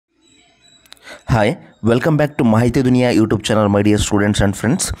Hi, welcome back to Mahiti Dunia YouTube channel, my dear students and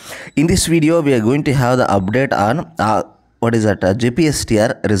friends. In this video, we are going to have the update on GPSTR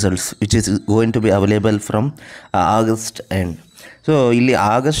results, which is going to be available from August end. So ಇಲ್ಲಿ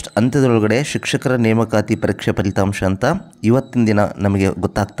August ಅಂತ್ಯದೊಳಗಡೆ ಶಿಕ್ಷಕರ ನೇಮಕಾತಿ ಪರೀಕ್ಷೆ ಫಲಿತಾಂಶ ಅಂತ ಇವತ್ತಿನ ದಿನ ನಮಗೆ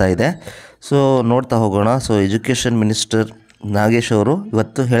ಗೊತ್ತಾಗ್ತಾ ಇದೆ. ಸೊ ನೋಡ್ತಾ ಹೋಗೋಣ. ಸೊ ಎಜುಕೇಷನ್ ಮಿನಿಸ್ಟರ್ ನಾಗೇಶ್ ಅವರು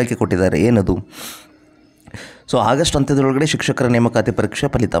ಇವತ್ತು ಹೇಳಿಕೆ ಕೊಟ್ಟಿದ್ದಾರೆ. ಏನದು? ಸೊ ಆಗಸ್ಟ್ ಅಂತ್ಯದೊಳಗಡೆ ಶಿಕ್ಷಕರ ನೇಮಕಾತಿ ಪರೀಕ್ಷೆ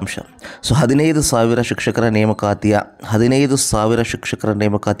ಫಲಿತಾಂಶ. ಸೊ 15,000 ಶಿಕ್ಷಕರ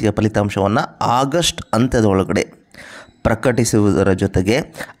ನೇಮಕಾತಿಯ ಫಲಿತಾಂಶವನ್ನು ಆಗಸ್ಟ್ ಅಂತ್ಯದೊಳಗಡೆ ಪ್ರಕಟಿಸುವುದರ ಜೊತೆಗೆ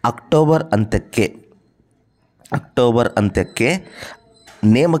ಅಕ್ಟೋಬರ್ ಅಂತ್ಯಕ್ಕೆ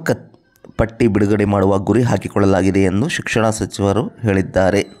ನೇಮಕ ಪಟ್ಟಿ ಬಿಡುಗಡೆ ಮಾಡುವ ಗುರಿ ಹಾಕಿಕೊಳ್ಳಲಾಗಿದೆ ಎಂದು ಶಿಕ್ಷಣ ಸಚಿವರು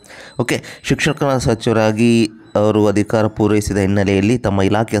ಹೇಳಿದ್ದಾರೆ. ಓಕೆ, ಶಿಕ್ಷಣ ಸಚಿವರಾಗಿ ಅವರು ಅಧಿಕಾರ ಪೂರೈಸಿದ ಹಿನ್ನೆಲೆಯಲ್ಲಿ ತಮ್ಮ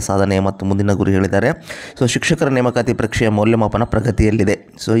ಇಲಾಖೆಯ ಸಾಧನೆ ಮತ್ತು ಮುಂದಿನ ಗುರಿ ಹೇಳಿದ್ದಾರೆ. ಸೊ ಶಿಕ್ಷಕರ ನೇಮಕಾತಿ ಪರೀಕ್ಷೆಯ ಮೌಲ್ಯಮಾಪನ ಪ್ರಗತಿಯಲ್ಲಿದೆ.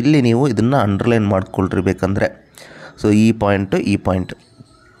 ಸೊ ಇಲ್ಲಿ ನೀವು ಇದನ್ನು ಅಂಡರ್ಲೈನ್ ಮಾಡ್ಕೊಳ್ರಿಬೇಕಂದ್ರೆ ಸೊ ಈ ಪಾಯಿಂಟ್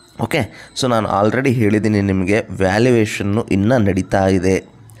ಓಕೆ. ಸೊ ನಾನು ಆಲ್ರೆಡಿ ಹೇಳಿದ್ದೀನಿ ನಿಮಗೆ, ವ್ಯಾಲ್ಯುವೇಷನ್ನು ಇನ್ನೂ ನಡೀತಾ ಇದೆ.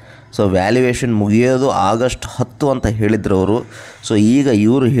 ಸೊ ವ್ಯಾಲ್ಯುವೇಷನ್ ಮುಗಿಯೋದು ಆಗಸ್ಟ್ 10 ಅಂತ ಹೇಳಿದ್ರು ಅವರು. ಸೊ ಈಗ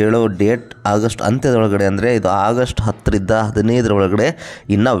ಇವರು ಹೇಳೋ ಡೇಟ್ ಆಗಸ್ಟ್ ಅಂತ್ಯದೊಳಗಡೆ, ಅಂದರೆ ಇದು ಆಗಸ್ಟ್ 10ರಿಂದ 15 ಒಳಗಡೆ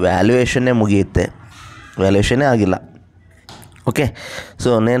ಇನ್ನು ವ್ಯಾಲ್ಯುವೇಷನ್ನೇ ಮುಗಿಯುತ್ತೆ, ವ್ಯಾಲ್ಯುವೇಷನ್ನೇ ಆಗಿಲ್ಲ. ಓಕೆ, ಸೊ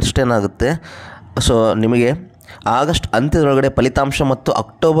ನೆಕ್ಸ್ಟ್ ಏನಾಗುತ್ತೆ? ಸೊ ನಿಮಗೆ ಆಗಸ್ಟ್ ಅಂತ್ಯದೊಳಗಡೆ ಫಲಿತಾಂಶ ಮತ್ತು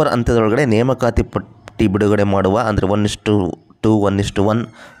ಅಕ್ಟೋಬರ್ ಅಂತ್ಯದೊಳಗಡೆ ನೇಮಕಾತಿ ಪಟ್ಟಿ ಬಿಡುಗಡೆ ಮಾಡುವ, ಅಂದರೆ 1:2 1:1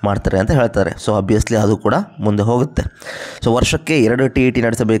 ಮಾಡ್ತಾರೆ ಅಂತ ಹೇಳ್ತಾರೆ. ಸೊ ಆಬ್ವಿಯಸ್ಲಿ ಅದು ಕೂಡ ಮುಂದೆ ಹೋಗುತ್ತೆ. ಸೊ ವರ್ಷಕ್ಕೆ 2 TET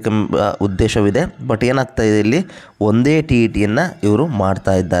ನಡೆಸಬೇಕೆಂಬ ಉದ್ದೇಶವಿದೆ. ಬಟ್ ಏನಾಗ್ತಾ ಇದೆ, ಇಲ್ಲಿ ಒಂದೇ TETಯನ್ನು ಇವರು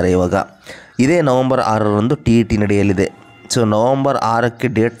ಮಾಡ್ತಾ ಇದ್ದಾರೆ. ಇವಾಗ ಇದೇ ನವಂಬರ್ 6ರಂದು TET ನಡೆಯಲಿದೆ. ಸೊ ನವಂಬರ್ 6ಕ್ಕೆ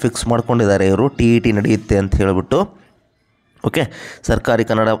ಡೇಟ್ ಫಿಕ್ಸ್ ಮಾಡ್ಕೊಂಡಿದ್ದಾರೆ ಇವರು, TET ನಡೆಯುತ್ತೆ ಅಂತ ಹೇಳಿಬಿಟ್ಟು. ಓಕೆ, ಸರ್ಕಾರಿ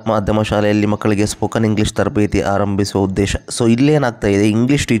ಕನ್ನಡ ಮಾಧ್ಯಮ ಶಾಲೆಯಲ್ಲಿ ಮಕ್ಕಳಿಗೆ ಸ್ಪೋಕನ್ ಇಂಗ್ಲೀಷ್ ತರಬೇತಿ ಆರಂಭಿಸುವ ಉದ್ದೇಶ. ಸೊ ಇಲ್ಲೇನಾಗ್ತಾ ಇದೆ,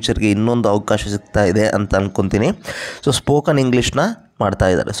 ಇಂಗ್ಲೀಷ್ ಟೀಚರ್ಗೆ ಇನ್ನೊಂದು ಅವಕಾಶ ಸಿಗ್ತಾ ಇದೆ ಅಂತ ಅಂದ್ಕೊತೀನಿ. ಸೊ ಸ್ಪೋಕನ್ ಇಂಗ್ಲೀಷ್ನ ಮಾಡ್ತಾ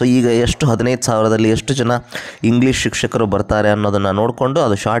ಇದ್ದಾರೆ. ಸೊ ಈಗ 15,000ರಲ್ಲಿ ಎಷ್ಟು ಜನ ಇಂಗ್ಲೀಷ್ ಶಿಕ್ಷಕರು ಬರ್ತಾರೆ ಅನ್ನೋದನ್ನು ನೋಡಿಕೊಂಡು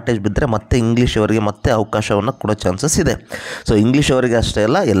ಅದು ಶಾರ್ಟೇಜ್ ಬಿದ್ದರೆ ಮತ್ತೆ ಇಂಗ್ಲೀಷ್ ಅವರಿಗೆ ಮತ್ತೆ ಅವಕಾಶವನ್ನು ಕೊಡೋ ಚಾನ್ಸಸ್ ಇದೆ. ಸೊ ಇಂಗ್ಲೀಷ್ ಅವರಿಗೆ ಅಷ್ಟೇ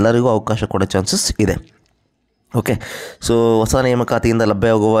ಅಲ್ಲ, ಎಲ್ಲರಿಗೂ ಅವಕಾಶ ಕೊಡೋ ಚಾನ್ಸಸ್ ಇದೆ. ಓಕೆ, ಸೊ ಹೊಸ ನೇಮಕಾತಿಯಿಂದ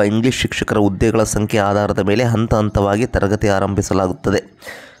ಲಭ್ಯವಾಗುವ ಇಂಗ್ಲೀಷ್ ಶಿಕ್ಷಕರ ಹುದ್ದೆಗಳ ಸಂಖ್ಯೆ ಆಧಾರದ ಮೇಲೆ ಹಂತ ಹಂತವಾಗಿ ತರಗತಿ ಆರಂಭಿಸಲಾಗುತ್ತದೆ.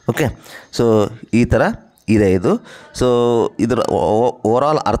 ಓಕೆ, ಸೊ ಈ ಥರ ಇದೆ ಇದು. ಸೊ ಇದರ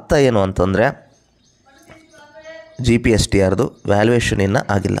ಓವರಾಲ್ ಅರ್ಥ ಏನು ಅಂತಂದರೆ, GPSTRದು ವ್ಯಾಲ್ಯುವೇಷನ್ ಇನ್ನೂ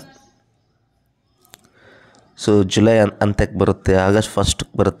ಆಗಿಲ್ಲ. ಸೊ ಜುಲೈ ಅಂತ್ಯಕ್ಕೆ ಬರುತ್ತೆ, ಆಗಸ್ಟ್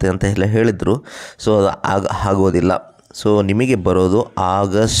 1ಕ್ಕೆ ಬರುತ್ತೆ ಅಂತ ಎಲ್ಲ ಹೇಳಿದರು. ಸೊ ಅದು ಆಗೋದಿಲ್ಲ. ಸೊ ನಿಮಗೆ ಬರೋದು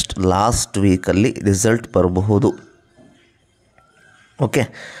ಆಗಸ್ಟ್ ಲಾಸ್ಟ್ ವೀಕಲ್ಲಿ ರಿಸಲ್ಟ್ ಬರಬಹುದು. ಓಕೆ,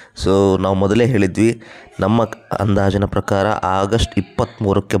 ಸೊ ನಾವು ಮೊದಲೇ ಹೇಳಿದ್ವಿ, ನಮ್ಮ ಅಂದಾಜಿನ ಪ್ರಕಾರ ಆಗಸ್ಟ್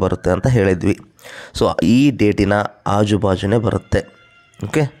 23ಕ್ಕೆ ಬರುತ್ತೆ ಅಂತ ಹೇಳಿದ್ವಿ. ಸೊ ಈ ಡೇಟಿನ ಆಜುಬಾಜುನೇ ಬರುತ್ತೆ.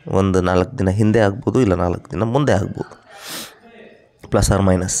 ಓಕೆ, ಒಂದು 4 ದಿನ ಹಿಂದೆ ಆಗ್ಬೋದು, ಇಲ್ಲ 4 ದಿನ ಮುಂದೆ ಆಗ್ಬೋದು, plus R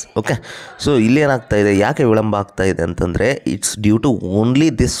minus. Okay, so ಇಲ್ಲೇನಾಗ್ತಾ ಇದೆ, ಯಾಕೆ ವಿಳಂಬ ಆಗ್ತಾ ಇದೆ ಅಂತಂದರೆ, it's due to only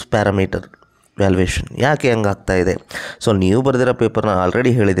this parameter valuation. ಯಾಕೆ ಹಂಗಾಗ್ತಾ ಇದೆ? ಸೊ ನೀವು ಬರೆದಿರೋ ಪೇಪರ್ನ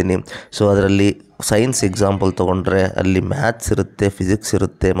ಆಲ್ರೆಡಿ ಹೇಳಿದ್ದೀನಿ. ಸೊ ಅದರಲ್ಲಿ ಸೈನ್ಸ್ ಎಕ್ಸಾಂಪಲ್ ತೊಗೊಂಡ್ರೆ ಅಲ್ಲಿ ಮ್ಯಾಥ್ಸ್ ಇರುತ್ತೆ, ಫಿಸಿಕ್ಸ್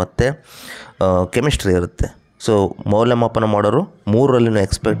ಇರುತ್ತೆ, ಮತ್ತು ಕೆಮಿಸ್ಟ್ರಿ ಇರುತ್ತೆ. ಸೊ ಮೌಲ್ಯಮಾಪನ ಮಾಡೋರು 3ರಲ್ಲಿನೂ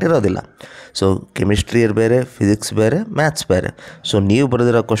ಎಕ್ಸ್ಪೆಕ್ಟ್ ಇರೋದಿಲ್ಲ. ಸೊ ಕೆಮಿಸ್ಟ್ರಿ ಬೇರೆ, ಫಿಸಿಕ್ಸ್ ಬೇರೆ, ಮ್ಯಾಥ್ಸ್ ಬೇರೆ. ಸೊ ನೀವು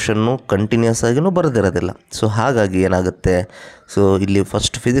ಬರೆದಿರೋ ಕ್ವಶನ್ನು ಕಂಟಿನ್ಯೂಸ್ ಆಗಿನೂ ಬರೆದಿರೋದಿಲ್ಲ. ಸೊ ಹಾಗಾಗಿ ಏನಾಗುತ್ತೆ, ಸೊ ಇಲ್ಲಿ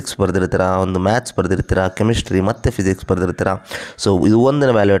ಫಸ್ಟ್ ಫಿಸಿಕ್ಸ್ ಬರೆದಿರ್ತೀರ, ಒಂದು ಮ್ಯಾಥ್ಸ್ ಬರೆದಿರ್ತೀರ, ಕೆಮಿಸ್ಟ್ರಿ ಮತ್ತು ಫಿಸಿಕ್ಸ್ ಬರೆದಿರ್ತೀರ. ಸೊ ಇದು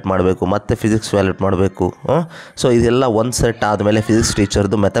ಒಂದನ್ನು ವ್ಯಾಲ್ಯೂಯೇಟ್ ಮಾಡಬೇಕು, ಮತ್ತು ಫಿಸಿಕ್ಸ್ ವ್ಯಾಲ್ಯೂಯೇಟ್ ಮಾಡಬೇಕು. ಸೊ ಇದೆಲ್ಲ ಒಂದು ಸೆಟ್ ಆದಮೇಲೆ ಫಿಸಿಕ್ಸ್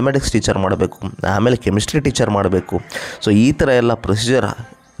ಟೀಚರ್ದು ಮ್ಯಾಥಮೆಟಿಕ್ಸ್ ಟೀಚರ್ ಮಾಡಬೇಕು, ಆಮೇಲೆ ಕೆಮಿಸ್ಟ್ರಿ ಟೀಚರ್ ಮಾಡಬೇಕು. ಸೊ ಈ ಥರ ಎಲ್ಲ ಪ್ರೊಸೀಜರ್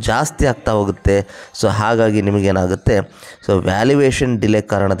ಜಾಸ್ತಿ ಆಗ್ತಾ ಹೋಗುತ್ತೆ. ಸೊ ಹಾಗಾಗಿ ನಿಮಗೇನಾಗುತ್ತೆ, ಸೊ ವ್ಯಾಲ್ಯುವೇಷನ್ ಡಿಲೇ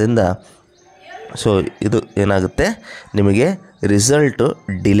ಕಾರಣದಿಂದ ಸೊ ಇದು ಏನಾಗುತ್ತೆ, ನಿಮಗೆ ರಿಸಲ್ಟು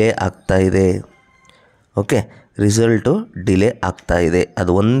ಡಿಲೇ ಆಗ್ತಾಯಿದೆ. ಓಕೆ, ರಿಸಲ್ಟು ಡಿಲೇ ಆಗ್ತಾಯಿದೆ.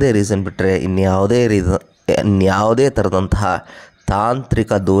 ಅದು ಒಂದೇ ರೀಸನ್ ಬಿಟ್ಟರೆ ಇನ್ಯಾವುದೇ ಥರದಂತಹ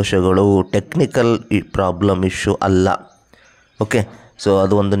ತಾಂತ್ರಿಕ ದೋಷಗಳು, ಟೆಕ್ನಿಕಲ್ ಪ್ರಾಬ್ಲಮ್ ಇಶ್ಯೂ ಅಲ್ಲ. ಓಕೆ, ಸೊ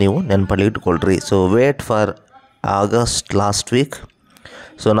ಅದು ಒಂದು ನೀವು ನೆನಪಲ್ಲಿ ಇಟ್ಕೊಳ್ರಿ. So wait for August last week.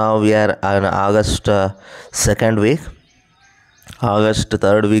 So ನಾವು we are August 2nd weak, August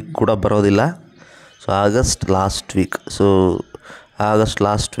 3rd weak ಕೂಡ ಬರೋದಿಲ್ಲ. So August last week. So August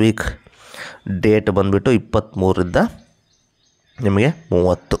last week date ಬಂದುಬಿಟ್ಟು 23ರಿಂದ ನಿಮಗೆ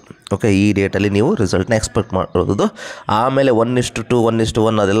 30. ಓಕೆ, ಈ ಡೇಟಲ್ಲಿ ನೀವು ರಿಸಲ್ಟ್ನ ಎಕ್ಸ್ಪೆಕ್ಟ್ ಮಾಡೋದು. ಆಮೇಲೆ 1:2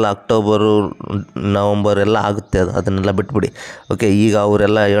 1:1 ಅದೆಲ್ಲ ಅಕ್ಟೋಬರು ನವಂಬರ್ ಎಲ್ಲ ಆಗುತ್ತೆ, ಅದನ್ನೆಲ್ಲ ಬಿಟ್ಬಿಡಿ. ಓಕೆ, ಈಗ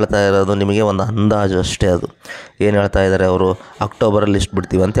ಅವರೆಲ್ಲ ಹೇಳ್ತಾ ಇರೋದು ನಿಮಗೆ ಒಂದು ಅಂದಾಜು ಅಷ್ಟೇ. ಅದು ಏನು ಹೇಳ್ತಾ ಇದ್ದಾರೆ ಅವರು, ಅಕ್ಟೋಬರಲ್ಲಿ ಲಿಸ್ಟ್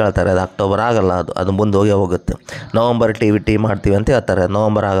ಬಿಡ್ತೀವಿ ಅಂತ ಹೇಳ್ತಾರೆ. ಅದು ಅಕ್ಟೋಬರ್ ಆಗಲ್ಲ, ಅದು ಮುಂದೆ ಹೋಗುತ್ತೆ. ನವಂಬರ್ TET ಮಾಡ್ತೀವಿ ಅಂತ ಹೇಳ್ತಾರೆ,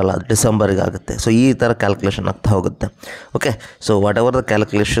 ನವಂಬರ್ ಆಗಲ್ಲ, ಅದು ಡಿಸೆಂಬರಿಗೆ ಆಗುತ್ತೆ. ಸೊ ಈ ಥರ ಕ್ಯಾಲ್ಕುಲೇಷನ್ ಆಗ್ತಾ ಹೋಗುತ್ತೆ. Okay, so what ever the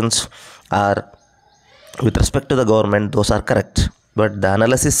calculations R with respect to the government, those are correct, but the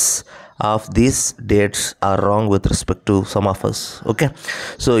analysis of these dates are wrong with respect to some of us. Okay,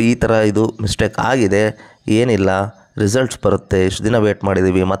 so ಈ ಥರ ಇದು mistake ಆಗಿದೆ. ಏನಿಲ್ಲ, results ಬರುತ್ತೆ. ಇಷ್ಟು ದಿನ wait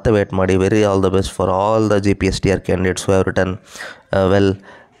ಮಾಡಿದ್ದೀವಿ, ಮತ್ತೆ ವೇಟ್ ಮಾಡಿ. Very all the best for all the GPSTR candidates who have written well.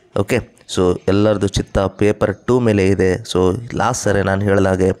 Okay, so ಎಲ್ಲರದು ಚಿತ್ತ ಪೇಪರ್ 2 ಮೇಲೆ ಇದೆ. ಸೊ ಲಾಸ್ಟ್ ಸರಿ ನಾನು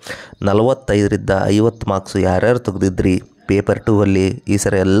ಹೇಳಿದಾಗೆ 45ರಿಂದ 50 ಮಾರ್ಕ್ಸು ಯಾರ್ಯಾರು ತೆಗೆದಿದ್ರಿ ಪೇಪರ್ 2ಅಲ್ಲಿ, ಈ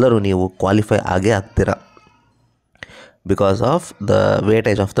ಸರಿ ಎಲ್ಲರೂ ನೀವು ಕ್ವಾಲಿಫೈ ಆಗೇ ಆಗ್ತೀರಾ. Because of the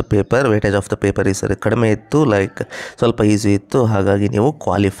weightage of the paper ಈ ಸರಿ ಕಡಿಮೆ ಇತ್ತು, ಲೈಕ್ ಸ್ವಲ್ಪ ಈಸಿ ಇತ್ತು. ಹಾಗಾಗಿ ನೀವು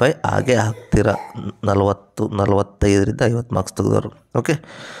ಕ್ವಾಲಿಫೈ ಆಗೇ ಆಗ್ತೀರಾ 45ರಿಂದ 50 marks ತೆಗೆದವರು. Okay,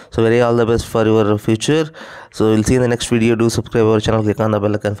 so very all the best for your future. So will see in the next video. Do subscribe our channel, click on the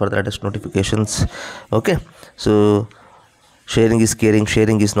bell icon for the latest notifications. Okay, so sharing is caring,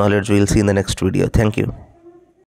 sharing is knowledge. We'll see in the next video. Thank you.